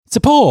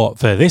Support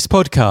for this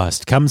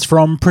podcast comes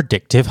from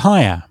Predictive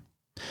Hire.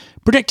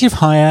 Predictive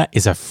Hire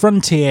is a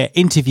frontier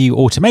interview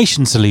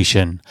automation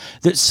solution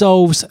that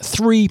solves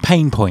three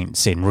pain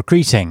points in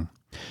recruiting: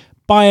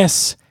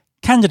 bias,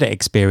 candidate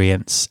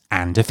experience,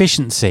 and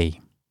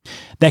efficiency.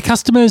 Their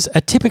customers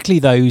are typically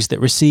those that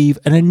receive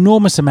an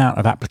enormous amount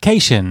of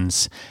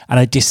applications and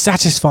are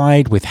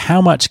dissatisfied with how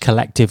much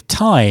collective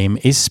time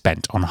is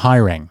spent on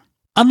hiring.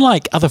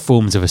 Unlike other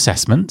forms of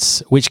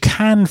assessments, which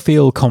can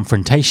feel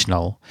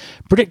confrontational,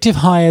 Predictive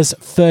Hire's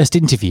first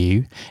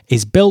interview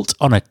is built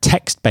on a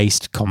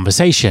text-based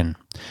conversation.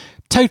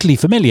 Totally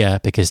familiar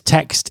because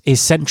text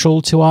is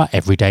central to our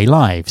everyday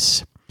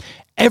lives.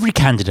 Every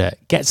candidate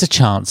gets a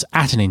chance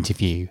at an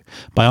interview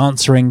by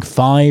answering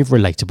 5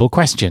 relatable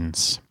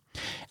questions.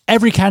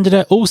 Every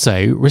candidate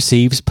also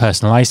receives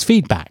personalised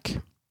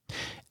feedback.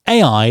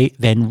 AI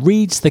then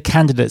reads the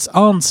candidate's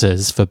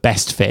answers for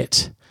best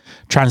fit,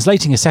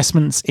 translating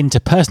assessments into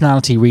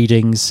personality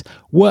readings,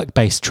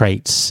 work-based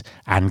traits,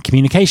 and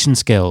communication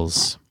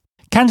skills.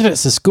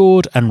 Candidates are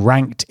scored and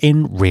ranked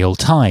in real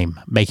time,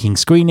 making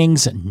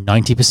screenings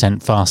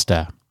 90%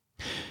 faster.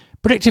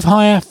 Predictive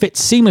Hire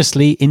fits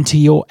seamlessly into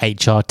your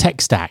HR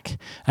tech stack,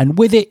 and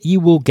with it you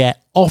will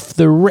get off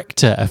the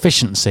Richter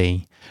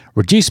efficiency,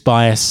 reduce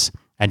bias,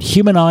 and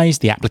humanise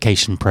the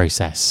application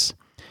process.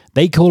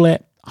 They call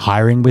it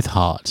hiring with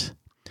heart.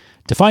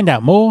 To find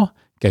out more,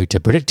 go to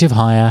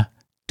predictivehire.com.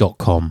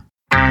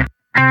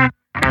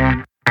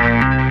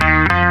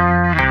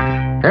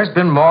 There's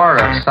been more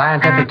of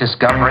scientific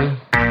discovery,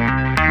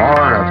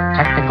 more of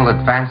technical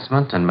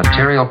advancement and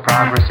material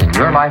progress in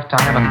your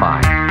lifetime and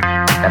mine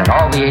than in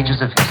all the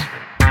ages of history.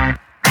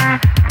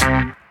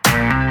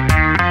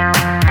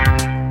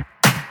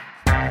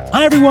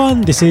 Hi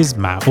everyone, this is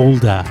Matt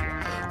Alder.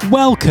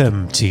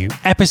 Welcome to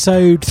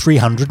episode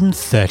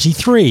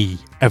 333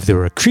 of the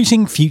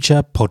Recruiting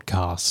Future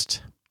podcast.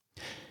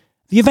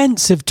 The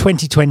events of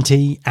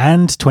 2020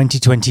 and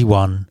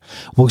 2021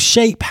 will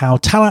shape how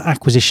talent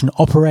acquisition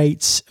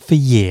operates for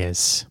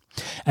years,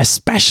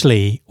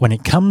 especially when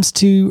it comes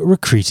to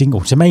recruiting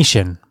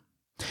automation.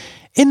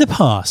 In the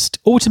past,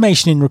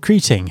 automation in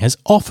recruiting has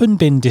often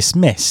been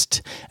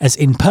dismissed as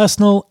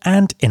impersonal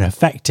and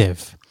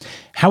ineffective.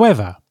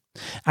 However,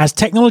 as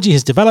technology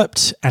has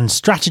developed and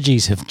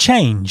strategies have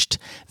changed,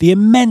 the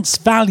immense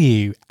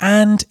value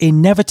and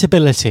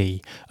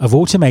inevitability of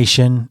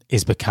automation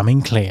is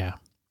becoming clear.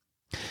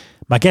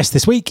 My guest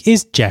this week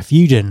is Jeff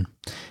Uden,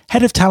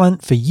 Head of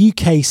Talent for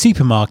UK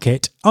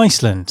supermarket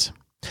Iceland.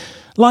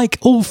 Like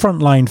all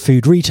frontline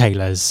food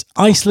retailers,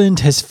 Iceland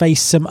has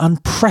faced some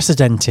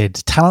unprecedented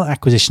talent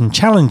acquisition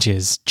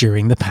challenges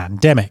during the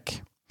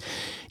pandemic.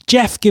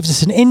 Jeff gives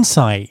us an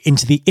insight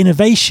into the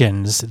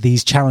innovations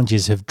these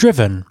challenges have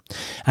driven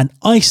and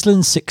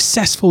Iceland's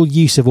successful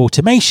use of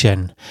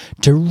automation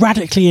to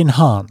radically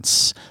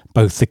enhance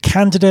both the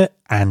candidate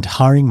and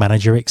hiring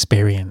manager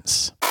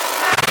experience.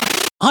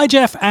 Hi,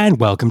 Jeff, and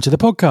welcome to the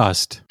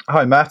podcast.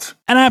 Hi, Matt.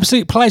 An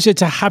absolute pleasure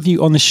to have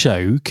you on the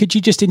show. Could you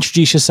just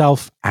introduce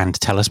yourself and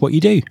tell us what you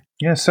do?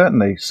 Yeah,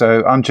 certainly.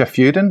 So I'm Jeff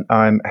Uden.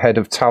 I'm Head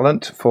of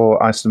Talent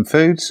for Iceland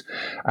Foods,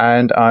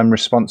 and I'm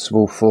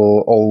responsible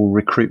for all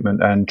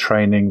recruitment and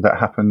training that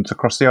happens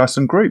across the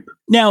Iceland Group.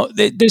 Now,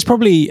 there's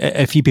probably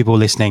a few people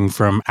listening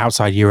from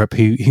outside Europe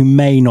who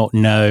may not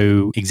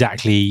know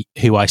exactly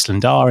who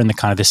Iceland are and the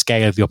kind of the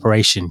scale of the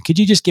operation. Could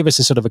you just give us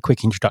a sort of a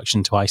quick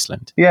introduction to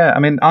Iceland? Yeah, I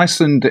mean,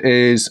 Iceland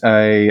is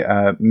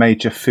a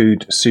major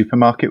food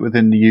supermarket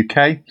within the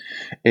UK.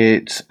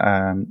 It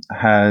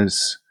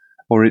has...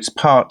 or it's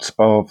part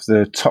of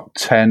the top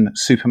 10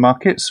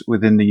 supermarkets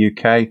within the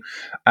UK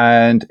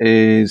and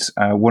is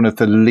one of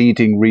the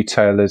leading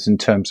retailers in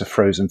terms of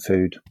frozen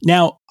food.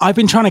 Now, I've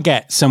been trying to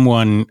get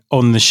someone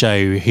on the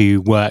show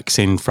who works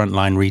in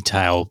frontline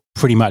retail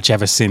pretty much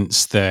ever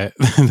since the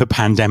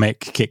pandemic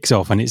kicks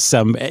off. And it's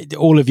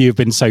all of you have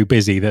been so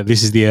busy that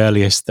this is the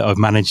earliest that I've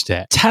managed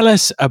it. Tell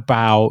us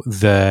about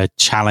the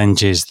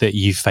challenges that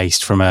you've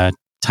faced from a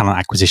talent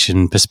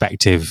acquisition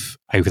perspective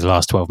over the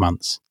last 12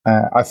 months.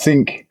 I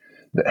think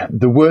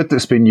the word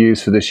that's been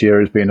used for this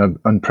year has been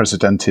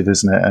unprecedented,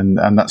 isn't it?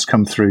 And that's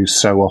come through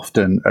so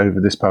often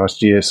over this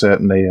past year,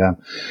 certainly.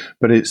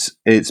 But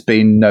it's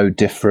been no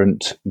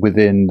different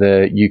within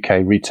the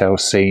UK retail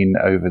scene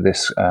over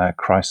this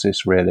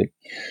crisis, really.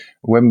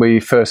 When we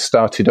first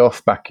started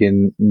off back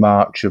in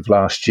March of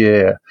last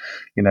year,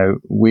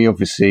 we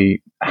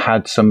obviously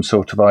had some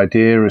sort of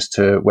idea as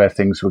to where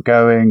things were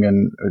going,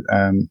 and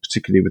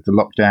particularly with the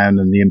lockdown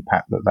and the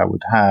impact that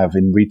would have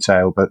in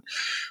retail. But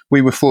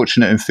we were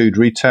fortunate in food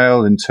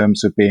retail in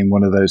terms of being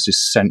one of those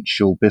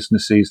essential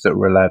businesses that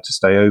were allowed to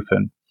stay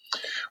open.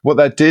 What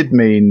that did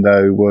mean,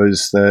 though,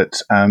 was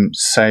that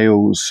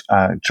sales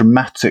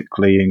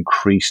dramatically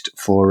increased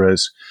for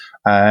us,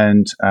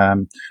 and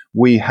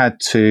we had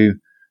to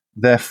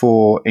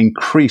therefore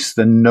increase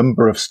the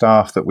number of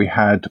staff that we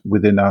had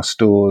within our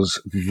stores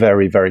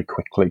very, very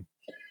quickly.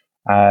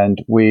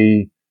 And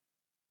we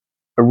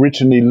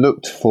originally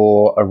looked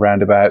for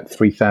around about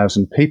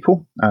 3,000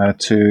 people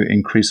to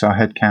increase our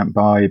headcount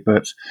by,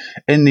 but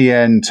in the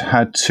end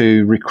had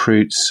to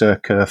recruit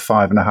circa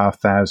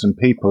 5,500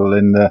 people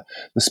in the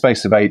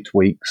space of 8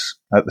 weeks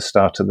at the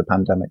start of the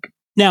pandemic.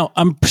 Now,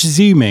 I'm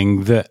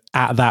presuming that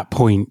at that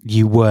point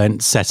you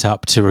weren't set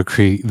up to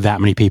recruit that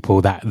many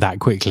people that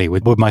quickly.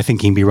 Would my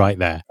thinking be right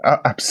there?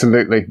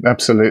 Absolutely.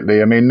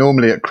 I mean,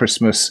 normally at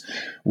Christmas,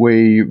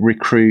 we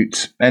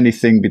recruit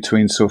anything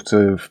between sort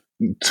of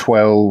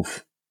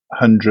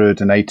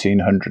 1,200 and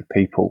 1,800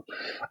 people.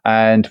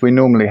 And we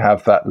normally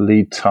have that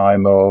lead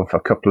time of a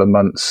couple of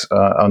months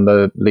on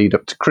the lead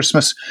up to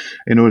Christmas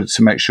in order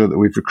to make sure that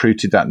we've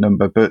recruited that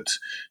number. But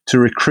to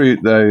recruit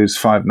those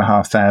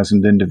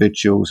 5,500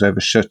 individuals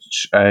over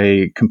such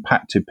a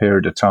compacted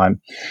period of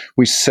time,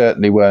 we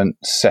certainly weren't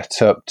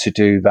set up to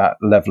do that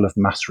level of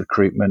mass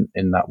recruitment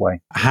in that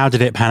way. How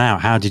did it pan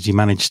out? How did you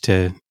manage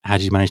to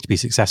be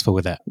successful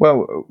with it?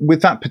 Well,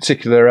 with that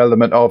particular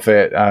element of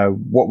it,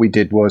 what we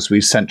did was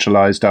we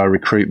centralized our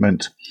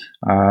recruitment.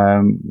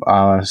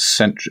 Our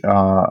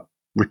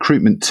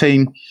recruitment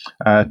team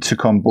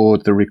took on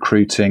board the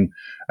recruiting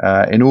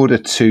in order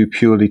to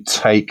purely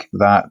take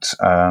that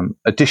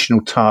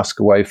additional task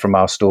away from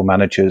our store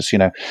managers. You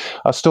know,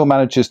 our store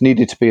managers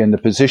needed to be in the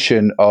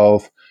position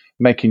of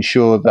making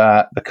sure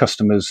that the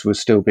customers were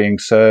still being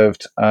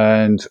served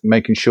and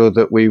making sure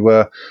that we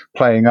were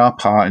playing our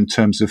part in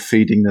terms of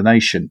feeding the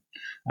nation.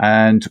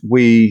 And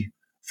we,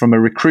 from a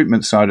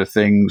recruitment side of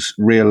things,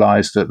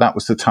 realized that that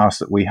was the task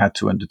that we had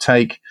to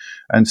undertake.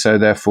 And so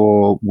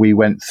therefore we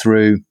went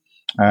through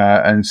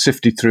and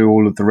sifted through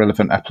all of the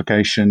relevant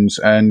applications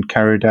and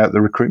carried out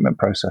the recruitment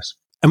process.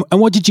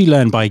 And what did you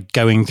learn by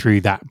going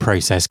through that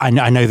process? I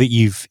know that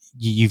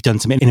you've done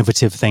some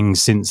innovative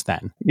things since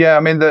then. Yeah,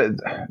 I mean,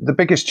 the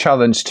biggest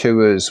challenge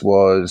to us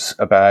was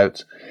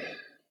about,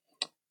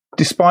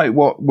 despite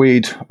what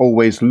we'd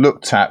always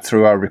looked at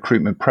through our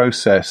recruitment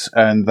process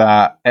and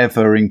that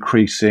ever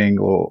increasing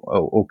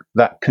or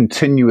that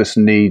continuous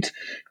need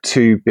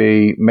to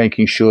be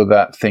making sure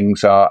that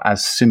things are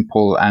as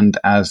simple and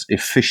as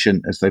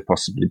efficient as they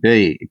possibly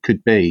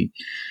could be,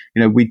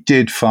 you know, we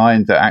did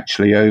find that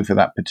actually over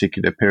that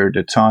particular period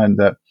of time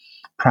that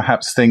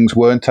perhaps things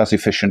weren't as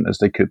efficient as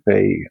they could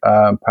be.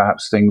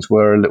 Perhaps things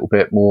were a little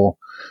bit more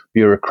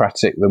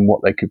bureaucratic than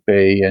what they could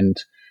be. And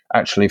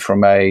actually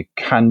from a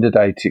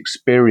candidate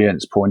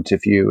experience point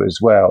of view as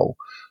well,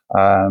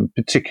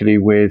 particularly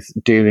with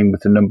dealing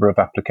with the number of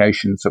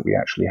applications that we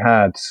actually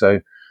had.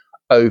 So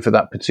over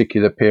that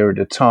particular period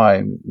of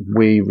time,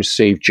 we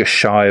received just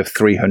shy of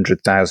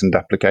 300,000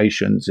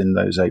 applications in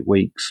those 8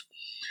 weeks.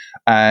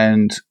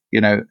 And, you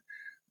know,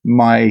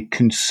 my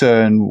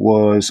concern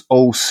was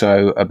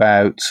also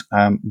about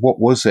what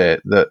was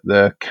it that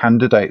the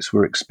candidates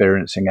were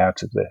experiencing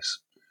out of this.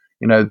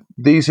 You know,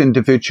 these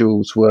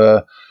individuals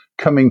were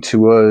coming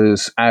to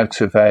us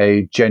out of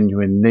a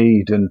genuine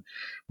need, and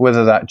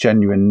whether that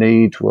genuine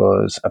need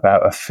was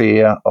about a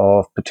fear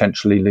of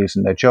potentially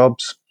losing their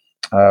jobs,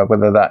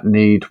 whether that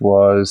need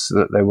was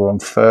that they were on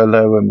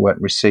furlough and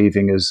weren't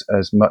receiving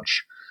as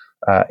much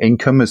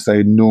income as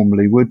they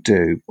normally would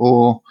do,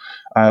 or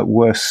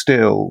were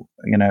still,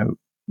 you know,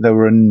 there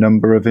were a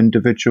number of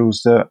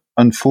individuals that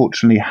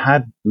unfortunately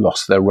had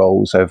lost their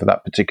roles over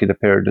that particular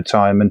period of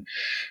time. And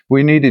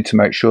we needed to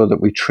make sure that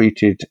we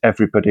treated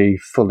everybody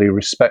fully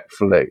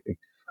respectfully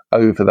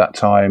over that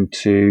time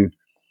to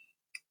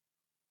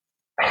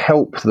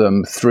help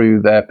them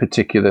through their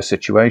particular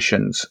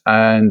situations.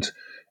 And,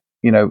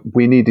 you know,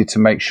 we needed to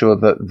make sure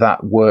that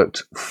that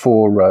worked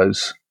for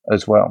us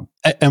as well.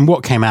 And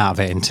what came out of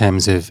it in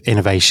terms of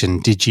innovation?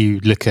 Did you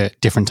look at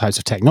different types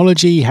of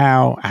technology?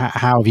 How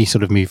have you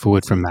sort of moved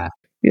forward from there?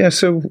 Yeah,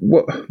 so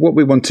what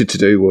we wanted to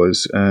do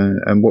was,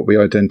 and what we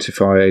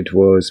identified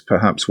was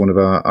perhaps one of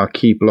our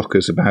key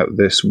blockers about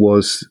this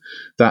was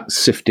that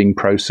sifting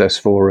process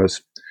for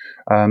us.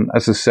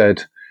 As I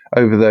said,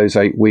 over those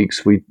 8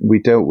 weeks, we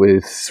dealt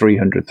with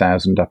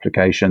 300,000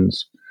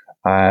 applications.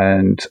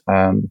 And,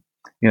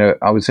 you know,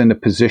 I was in a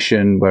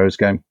position where I was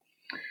going,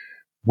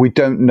 we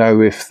don't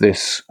know if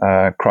this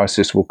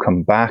crisis will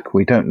come back.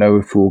 We don't know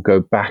if we'll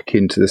go back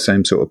into the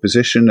same sort of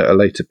position at a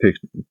later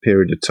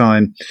period of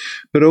time.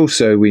 But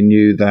also we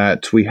knew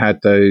that we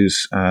had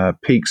those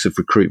peaks of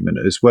recruitment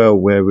as well,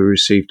 where we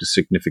received a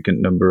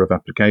significant number of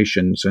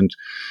applications. And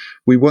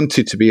we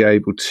wanted to be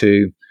able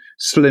to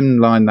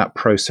slimline that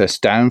process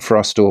down for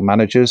our store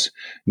managers,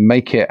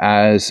 make it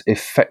as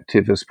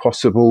effective as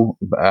possible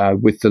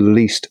with the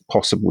least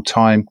possible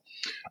time,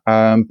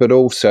 but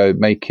also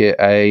make it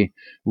a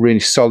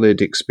really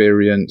solid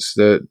experience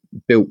that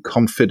built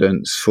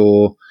confidence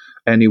for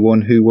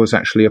anyone who was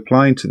actually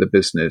applying to the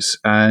business,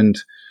 and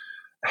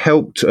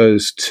helped to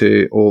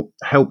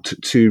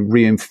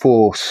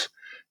reinforce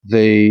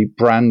the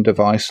brand of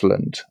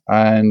Iceland.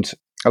 And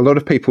a lot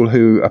of people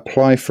who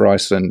apply for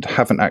Iceland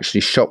haven't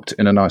actually shopped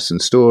in an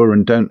Iceland store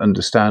and don't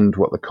understand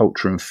what the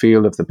culture and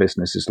feel of the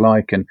business is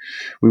like. And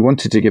we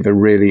wanted to give a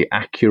really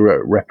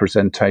accurate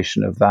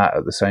representation of that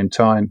at the same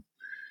time.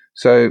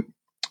 So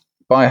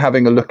by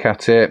having a look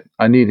at it,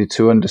 I needed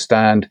to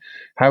understand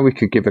how we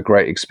could give a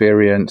great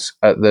experience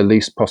at the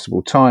least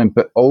possible time,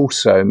 but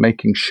also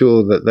making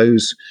sure that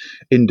those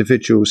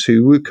individuals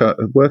who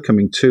were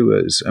coming to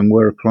us and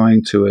were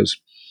applying to us,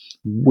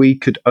 we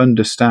could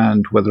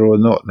understand whether or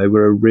not they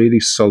were a really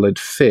solid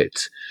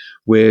fit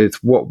with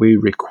what we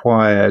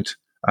required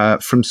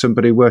from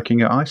somebody working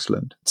at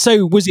Iceland.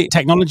 So was it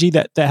technology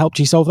that helped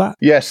you solve that?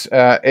 Yes,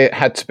 it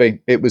had to be.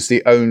 It was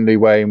the only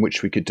way in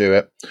which we could do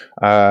it.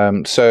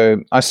 So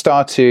I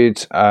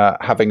started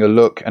having a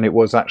look, and it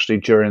was actually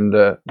during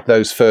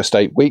those first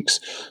 8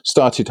 weeks,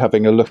 started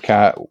having a look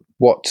at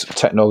what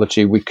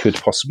technology we could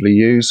possibly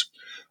use,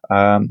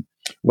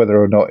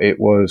 whether or not it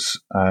was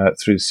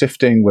through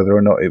sifting, whether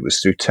or not it was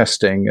through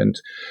testing. And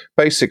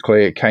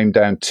basically it came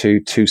down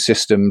to 2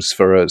 systems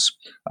for us.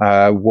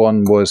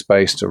 One was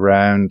based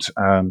around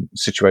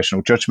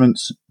situational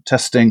judgments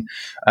testing,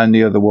 and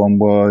the other one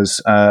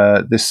was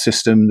this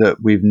system that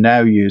we're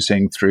now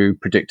using through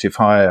Predictive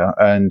Hire.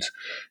 And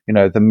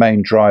the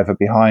main driver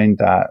behind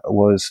that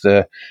was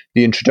the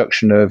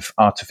introduction of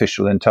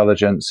artificial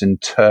intelligence in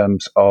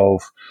terms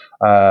of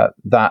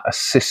that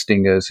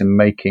assisting us in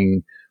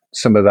making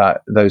some of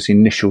those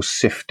initial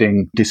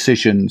sifting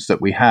decisions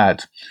that we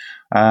had.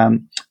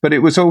 But it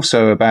was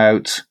also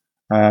about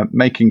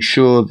making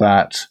sure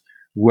that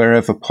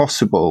wherever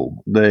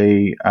possible,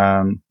 the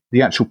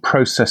actual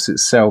process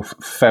itself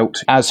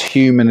felt as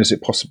human as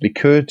it possibly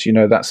could.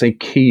 That's a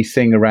key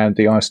thing around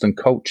the Iceland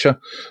culture,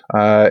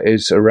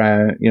 is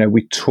around,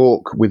 we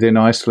talk within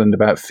Iceland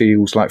about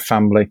feels like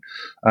family,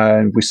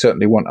 and we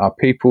certainly want our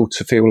people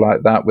to feel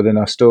like that within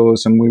our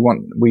stores. And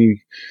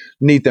we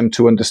need them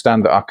to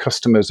understand that our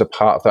customers are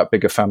part of that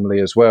bigger family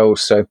as well.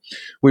 So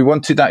we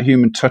wanted that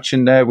human touch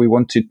in there. We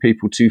wanted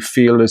people to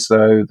feel as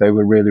though they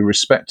were really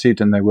respected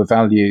and they were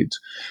valued.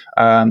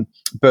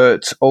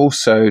 But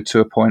also to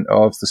a point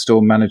of the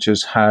store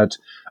managers had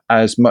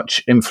as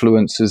much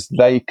influence as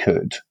they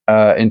could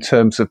in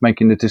terms of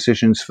making the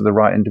decisions for the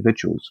right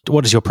individuals.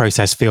 What does your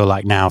process feel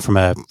like now from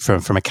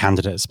a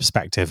candidate's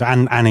perspective,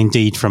 and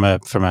indeed from a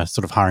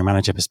sort of hiring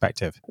manager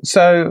perspective?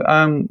 So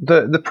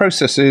the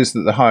process is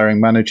that the hiring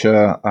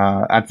manager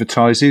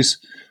advertises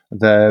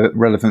their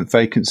relevant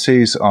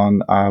vacancies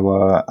on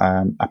our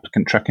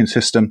applicant tracking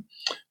system.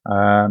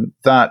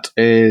 That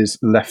is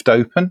left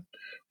open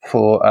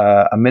for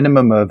a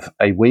minimum of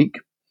a week.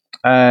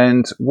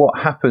 And what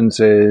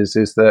happens is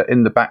that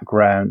in the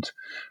background,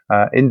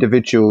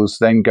 individuals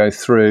then go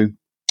through,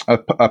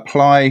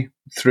 apply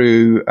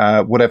through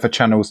whatever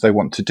channels they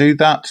want to do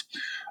that,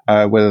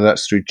 whether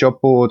that's through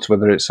job boards,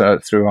 whether it's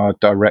through our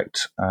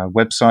direct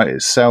website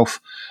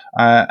itself,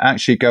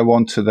 actually go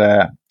on to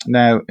there.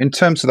 Now, in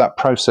terms of that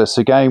process,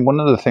 again, one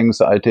of the things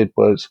that I did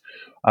was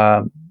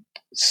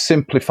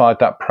simplified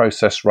that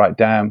process right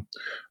down.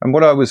 And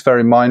what I was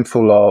very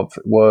mindful of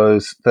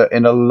was that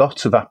in a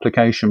lot of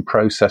application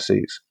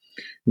processes,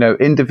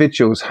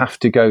 individuals have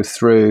to go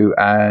through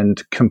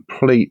and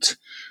complete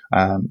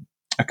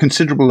a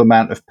considerable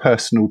amount of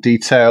personal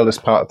detail as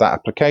part of that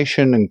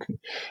application,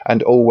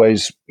 and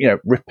always,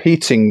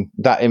 repeating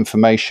that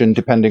information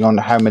depending on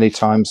how many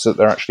times that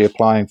they're actually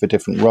applying for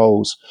different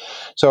roles.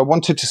 So I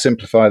wanted to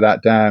simplify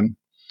that down.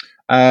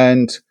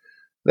 And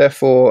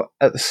therefore,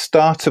 at the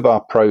start of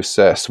our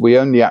process, we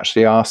only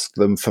actually ask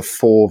them for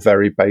 4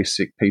 very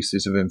basic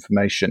pieces of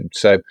information.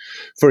 So,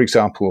 for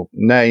example,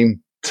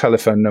 name,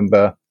 telephone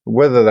number,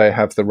 whether they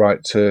have the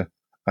right to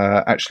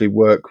actually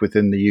work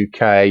within the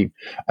UK,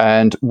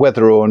 and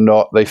whether or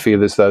not they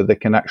feel as though they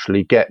can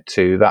actually get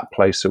to that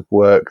place of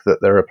work that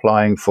they're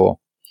applying for.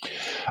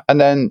 And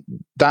then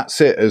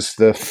that's it as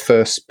the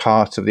first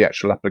part of the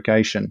actual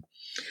application.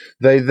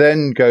 They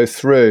then go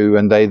through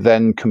and they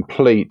then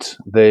complete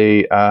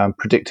the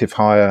Predictive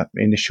Hire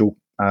initial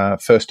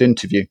first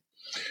interview.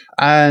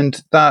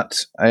 And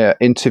that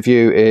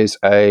interview is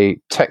a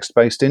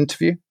text-based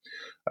interview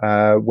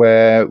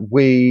where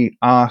we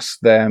ask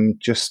them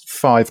just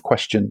 5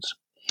 questions.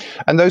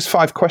 And those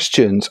 5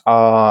 questions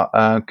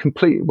were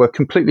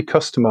completely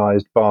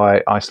customized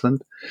by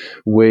Iceland.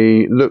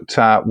 We looked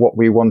at what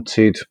we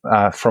wanted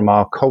from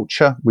our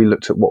culture. We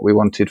looked at what we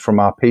wanted from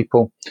our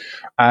people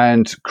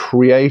and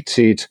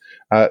created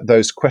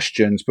those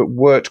questions, but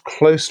worked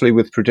closely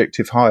with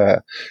Predictive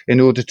Hire in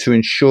order to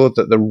ensure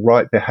that the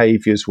right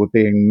behaviors were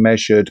being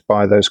measured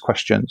by those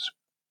questions.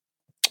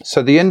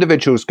 So the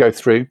individuals go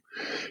through,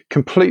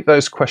 complete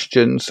those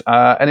questions,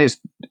 and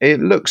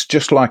it looks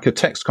just like a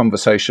text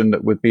conversation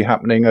that would be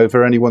happening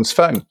over anyone's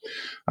phone.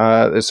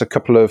 There's a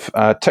couple of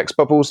text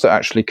bubbles that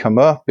actually come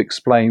up,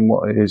 explain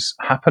what is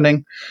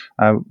happening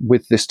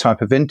with this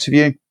type of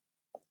interview.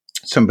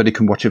 Somebody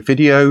can watch a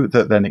video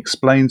that then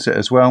explains it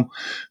as well.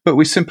 But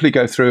we simply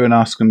go through and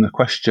ask them the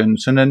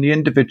questions, and then the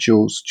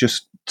individuals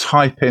just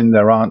type in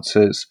their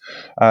answers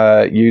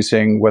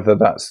using whether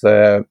that's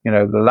their,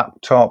 the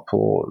laptop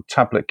or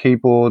tablet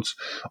keyboards,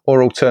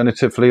 or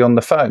alternatively on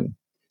the phone.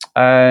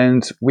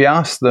 And we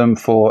ask them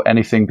for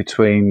anything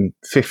between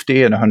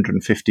 50 and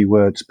 150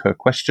 words per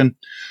question.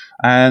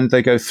 And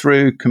they go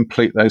through,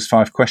 complete those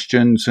 5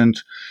 questions, and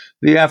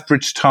The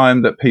average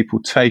time that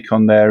people take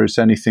on there is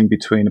anything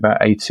between about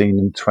 18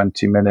 and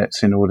 20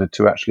 minutes in order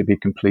to actually be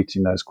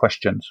completing those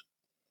questions.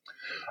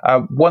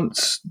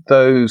 Once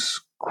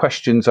those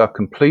questions are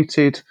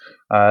completed,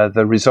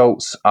 the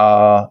results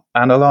are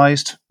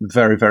analysed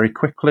very, very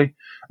quickly,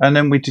 and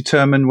then we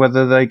determine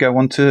whether they go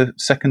on to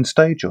second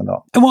stage or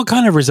not. And what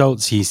kind of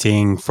results are you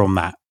seeing from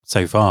that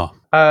so far?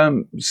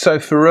 So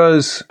for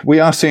us,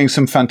 we are seeing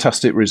some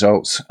fantastic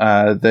results.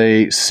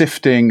 The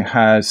sifting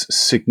has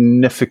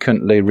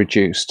significantly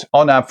reduced.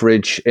 On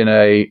average, in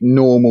a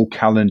normal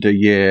calendar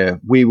year,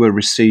 we were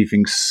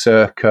receiving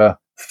circa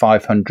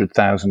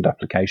 500,000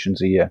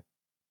 applications a year.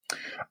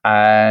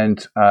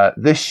 And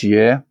this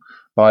year,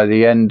 by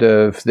the end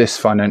of this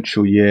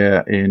financial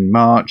year in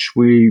March,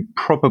 we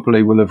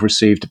probably will have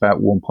received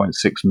about 1.6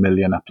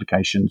 million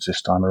applications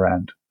this time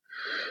around.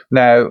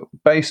 Now,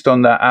 based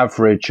on that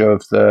average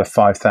of the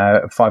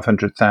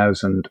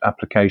 500,000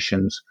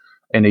 applications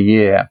in a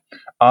year,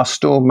 our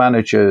store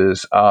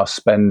managers are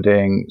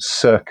spending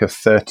circa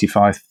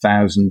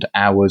 35,000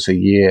 hours a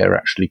year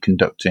actually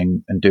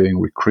conducting and doing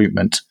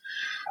recruitment,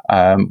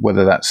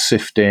 whether that's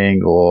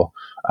sifting or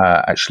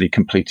actually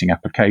completing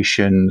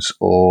applications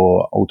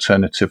or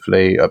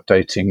alternatively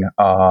updating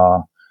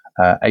our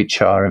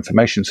HR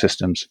information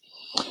systems.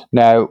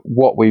 Now,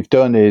 what we've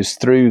done is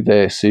through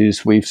this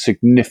is we've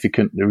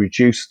significantly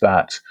reduced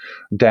that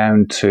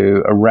down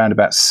to around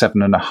about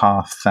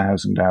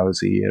 7,500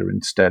 hours a year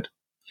instead.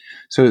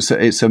 So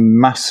it's a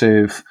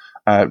massive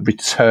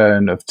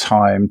return of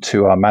time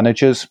to our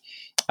managers,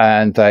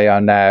 and they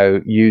are now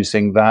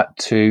using that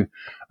to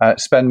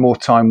spend more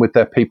time with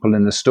their people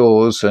in the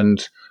stores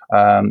and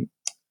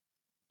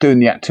doing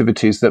the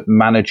activities that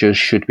managers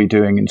should be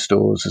doing in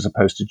stores as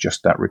opposed to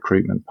just that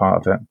recruitment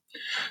part of it.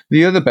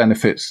 The other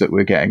benefits that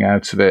we're getting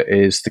out of it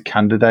is the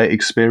candidate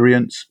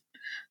experience.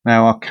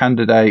 Now, our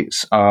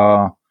candidates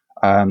are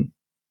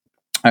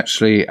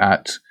actually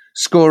at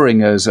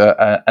scoring as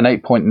an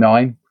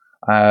 8.9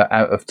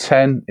 out of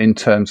 10 in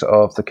terms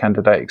of the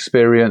candidate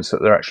experience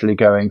that they're actually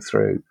going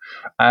through.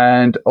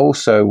 And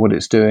also what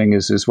it's doing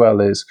is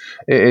it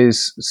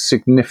is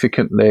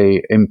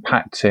significantly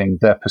impacting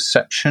their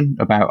perception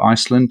about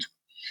Iceland.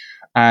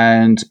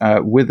 And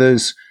with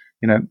us,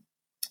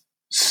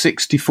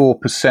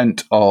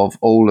 64% of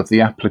all of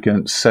the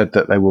applicants said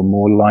that they were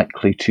more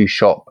likely to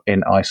shop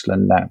in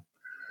Iceland now.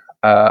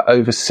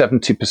 Over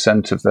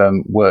 70% of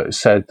them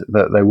said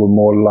that they were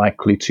more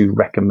likely to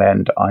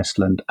recommend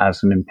Iceland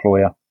as an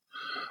employer.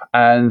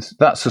 And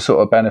that's the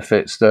sort of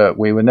benefits that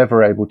we were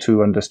never able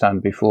to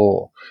understand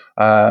before.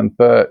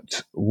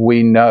 But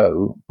we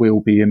know will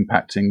be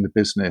impacting the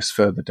business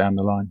further down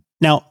the line.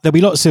 Now, there'll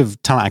be lots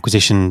of talent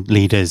acquisition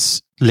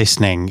leaders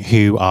listening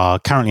who are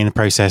currently in the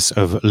process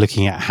of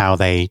looking at how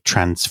they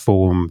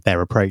transform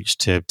their approach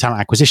to talent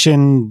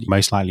acquisition,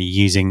 most likely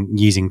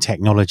using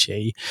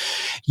technology.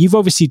 You've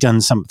obviously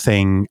done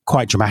something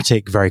quite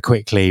dramatic very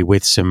quickly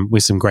with some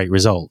great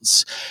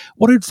results.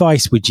 What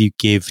advice would you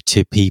give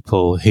to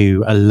people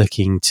who are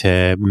looking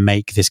to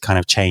make this kind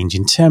of change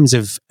in terms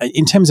of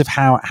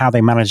how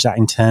they manage that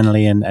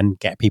internally and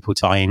get people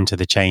to buy into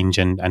the change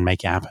and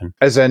make it happen?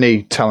 As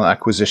any talent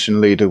acquisition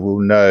leader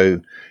will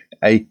know,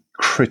 a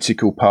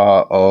critical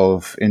part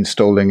of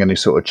installing any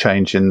sort of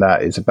change in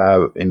that is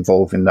about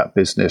involving that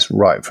business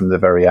right from the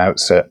very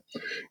outset.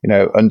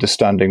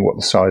 Understanding what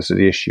the size of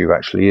the issue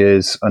actually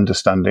is,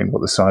 understanding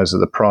what the size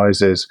of the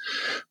prize is,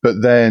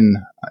 but then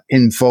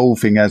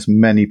involving as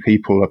many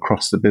people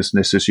across the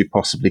business as you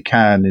possibly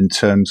can in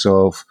terms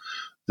of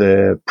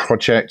the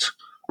project,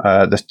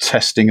 the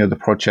testing of the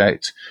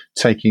project,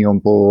 taking on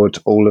board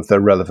all of the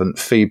relevant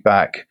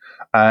feedback,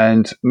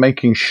 and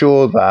making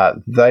sure that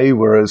they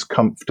were as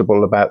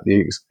comfortable about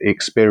the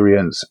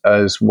experience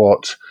as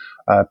what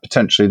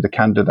potentially the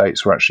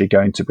candidates were actually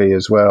going to be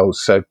as well.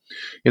 So,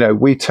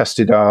 we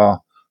tested our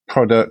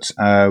product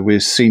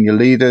with senior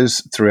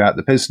leaders throughout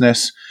the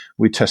business.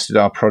 We tested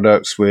our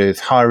products with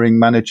hiring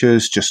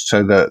managers just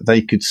so that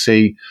they could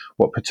see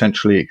what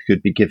potentially it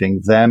could be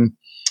giving them.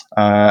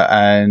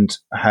 And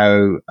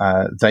how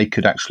they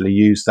could actually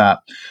use that.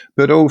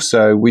 But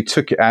also we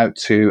took it out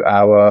to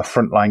our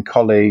frontline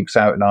colleagues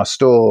out in our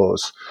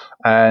stores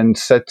and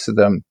said to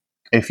them,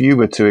 if you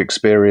were to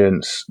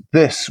experience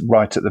this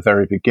right at the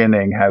very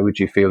beginning, how would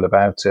you feel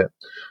about it?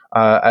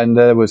 And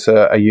there was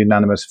a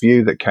unanimous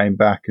view that came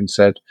back and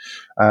said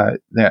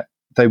that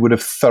they would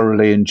have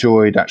thoroughly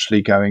enjoyed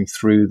actually going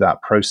through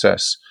that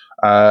process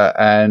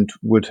and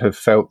would have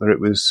felt that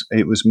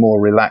it was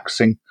more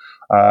relaxing,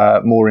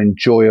 more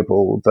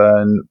enjoyable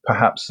than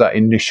perhaps that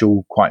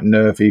initial quite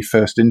nervy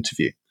first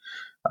interview.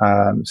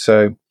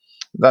 So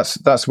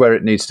that's where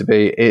it needs to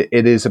be.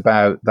 It is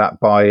about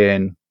that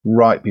buy-in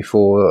right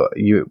before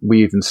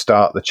we even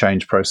start the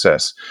change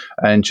process,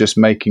 and just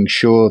making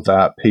sure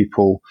that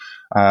people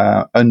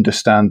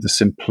understand the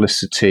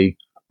simplicity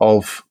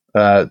of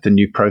the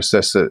new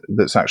process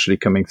that's actually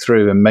coming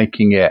through and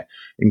making it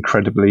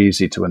incredibly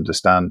easy to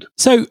understand.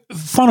 So,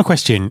 final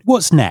question.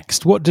 What's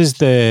next? What does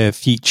the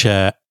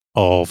future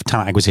of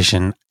talent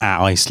acquisition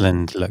at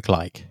Iceland look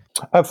like?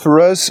 For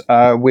us,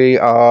 we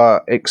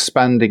are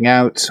expanding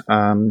out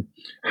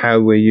how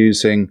we're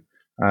using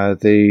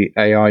the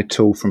AI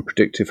tool from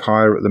Predictive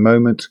Hire at the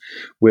moment.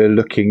 We're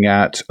looking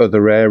at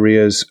other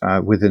areas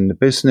within the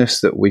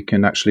business that we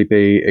can actually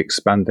be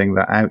expanding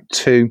that out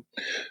to.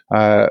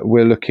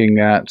 We're looking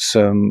at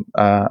some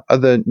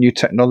other new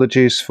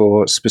technologies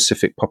for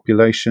specific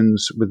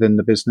populations within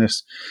the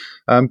business.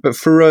 But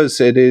for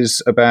us, it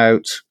is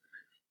about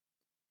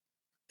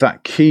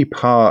that key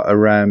part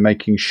around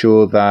making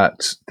sure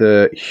that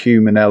the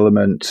human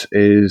element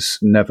is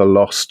never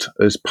lost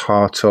as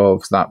part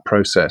of that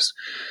process.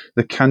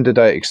 The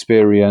candidate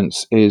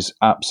experience is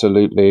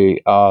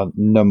absolutely our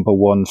number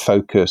one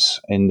focus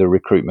in the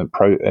recruitment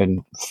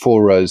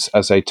for us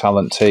as a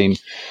talent team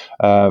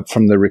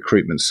from the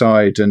recruitment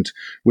side, and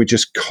we're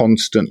just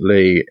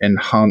constantly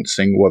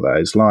enhancing what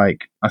that is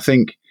like. I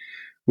think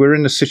we're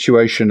in a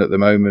situation at the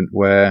moment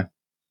where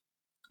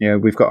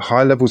we've got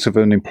high levels of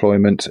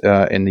unemployment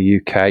in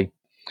the UK.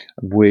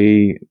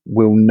 We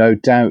will no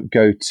doubt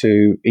go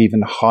to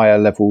even higher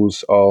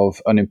levels of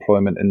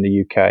unemployment in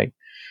the UK.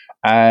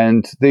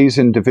 And these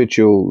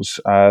individuals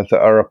that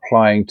are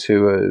applying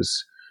to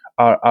us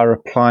are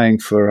applying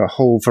for a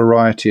whole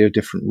variety of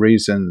different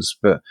reasons,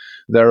 but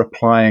they're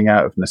applying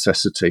out of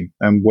necessity.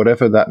 And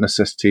whatever that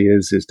necessity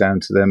is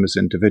down to them as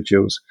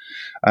individuals.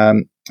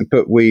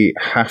 But we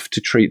have to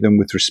treat them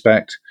with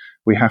respect.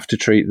 We have to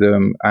treat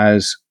them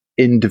as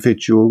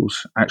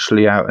individuals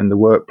actually out in the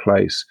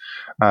workplace,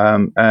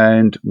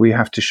 and we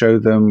have to show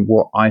them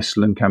what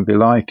Iceland can be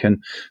like,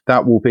 and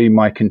that will be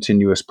my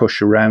continuous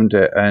push around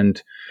it,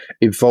 and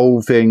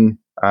evolving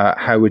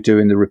how we're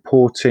doing the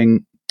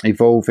reporting,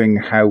 evolving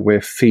how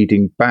we're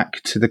feeding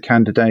back to the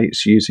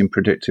candidates using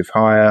Predictive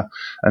Hire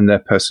and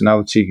their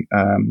personality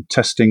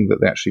testing that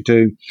they actually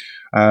do.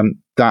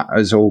 That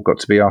has all got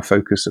to be our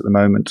focus at the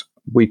moment.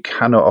 We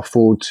cannot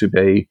afford to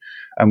be,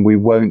 and we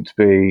won't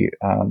be,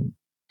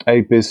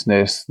 a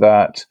business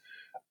that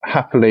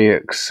happily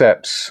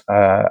accepts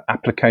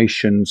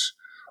applications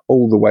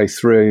all the way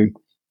through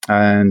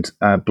and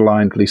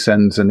blindly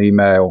sends an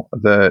email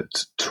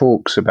that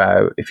talks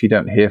about, if you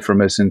don't hear from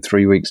us in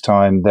 3 weeks'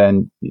 time,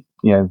 then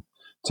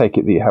take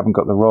it that you haven't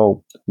got the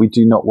role. We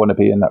do not want to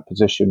be in that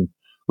position.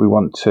 We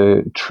want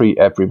to treat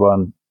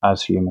everyone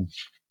as human.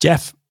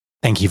 Jeff,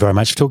 thank you very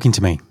much for talking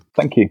to me.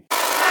 Thank you.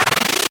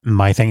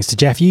 My thanks to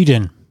Jeff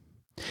Uden.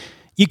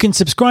 You can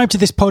subscribe to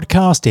this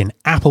podcast in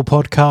Apple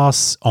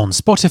Podcasts, on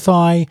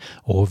Spotify,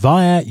 or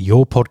via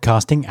your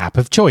podcasting app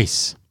of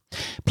choice.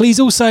 Please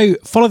also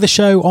follow the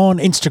show on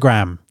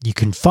Instagram. You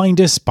can find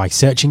us by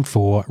searching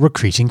for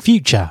Recruiting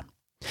Future.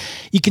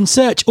 You can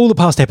search all the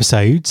past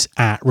episodes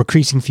at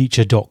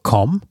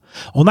recruitingfuture.com.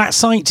 On that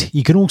site,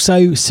 you can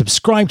also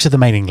subscribe to the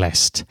mailing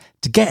list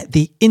to get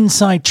the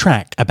inside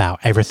track about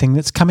everything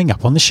that's coming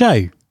up on the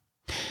show.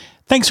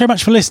 Thanks very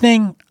much for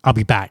listening. I'll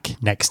be back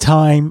next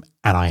time,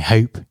 and I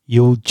hope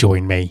you'll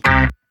join me.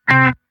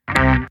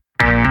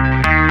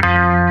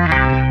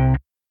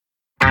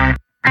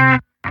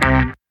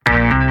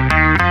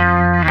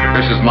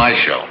 This is my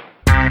show.